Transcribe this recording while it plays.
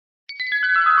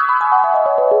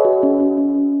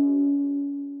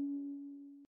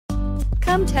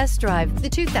Come test drive the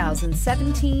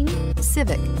 2017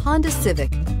 Civic, Honda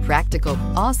Civic. Practical,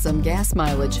 awesome gas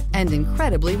mileage, and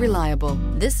incredibly reliable.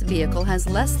 This vehicle has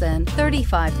less than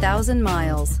 35,000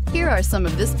 miles. Here are some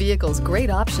of this vehicle's great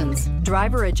options: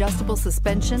 driver adjustable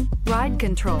suspension, ride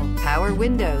control, power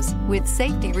windows with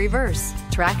safety reverse,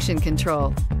 traction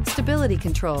control, stability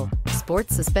control,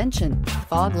 sports suspension,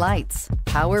 fog lights,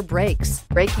 power brakes,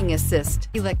 braking assist,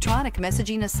 electronic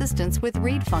messaging assistance with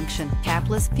read function,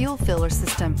 capless fuel filler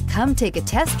system. Come take a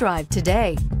test drive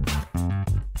today.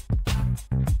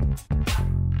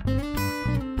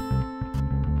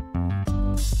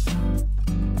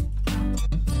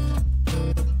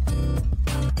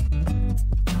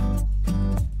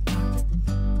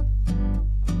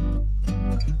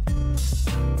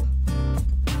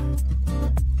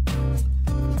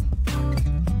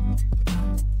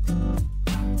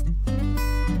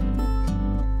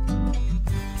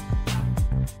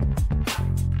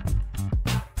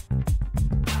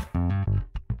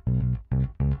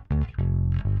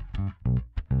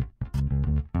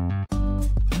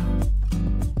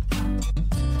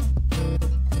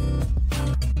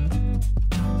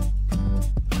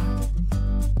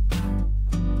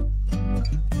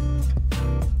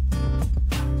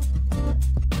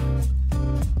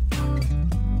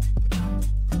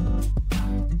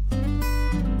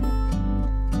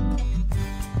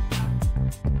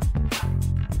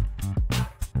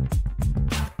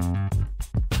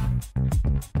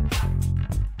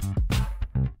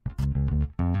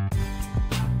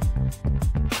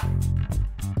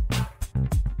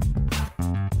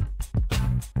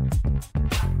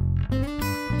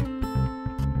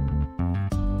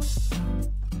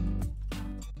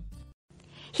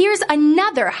 Here's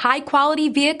another high-quality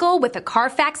vehicle with a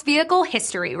Carfax Vehicle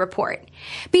History Report.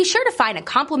 Be sure to find a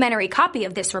complimentary copy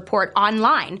of this report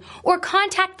online or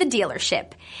contact the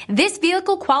dealership. This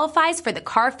vehicle qualifies for the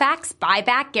Carfax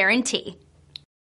Buyback Guarantee.